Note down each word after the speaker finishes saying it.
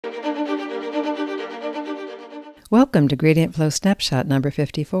Welcome to Gradient Flow Snapshot number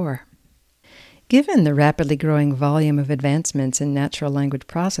 54. Given the rapidly growing volume of advancements in natural language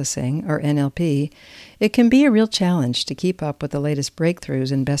processing, or NLP, it can be a real challenge to keep up with the latest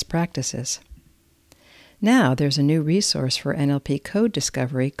breakthroughs and best practices. Now there's a new resource for NLP code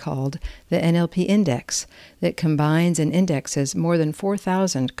discovery called the NLP Index that combines and indexes more than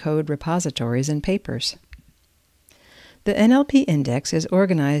 4,000 code repositories and papers. The NLP Index is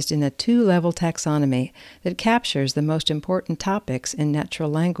organized in a two-level taxonomy that captures the most important topics in natural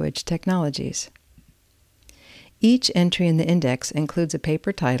language technologies. Each entry in the index includes a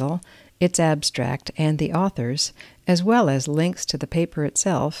paper title, its abstract, and the authors, as well as links to the paper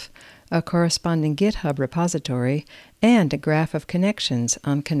itself, a corresponding GitHub repository, and a graph of connections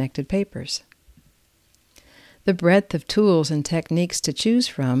on connected papers. The breadth of tools and techniques to choose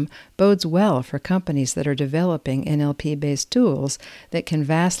from bodes well for companies that are developing NLP-based tools that can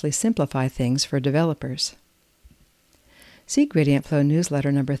vastly simplify things for developers. See Gradient Flow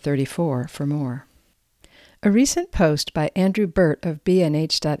newsletter number 34 for more. A recent post by Andrew Burt of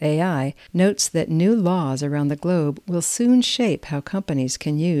BNH.ai notes that new laws around the globe will soon shape how companies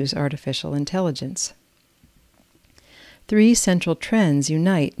can use artificial intelligence. Three central trends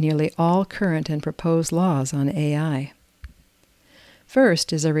unite nearly all current and proposed laws on AI.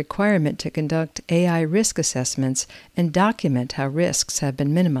 First is a requirement to conduct AI risk assessments and document how risks have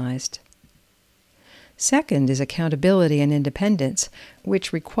been minimized. Second is accountability and independence,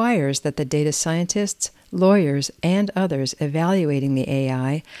 which requires that the data scientists, lawyers, and others evaluating the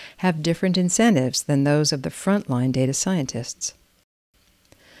AI have different incentives than those of the frontline data scientists.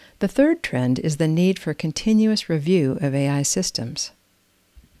 The third trend is the need for continuous review of AI systems.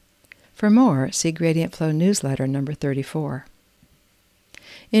 For more, see Gradient Flow newsletter number 34.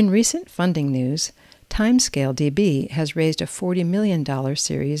 In recent funding news, Timescale DB has raised a $40 million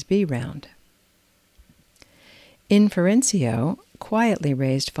Series B round. Inferencio quietly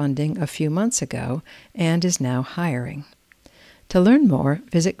raised funding a few months ago and is now hiring. To learn more,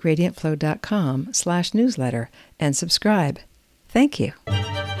 visit gradientflow.com/newsletter and subscribe. Thank you.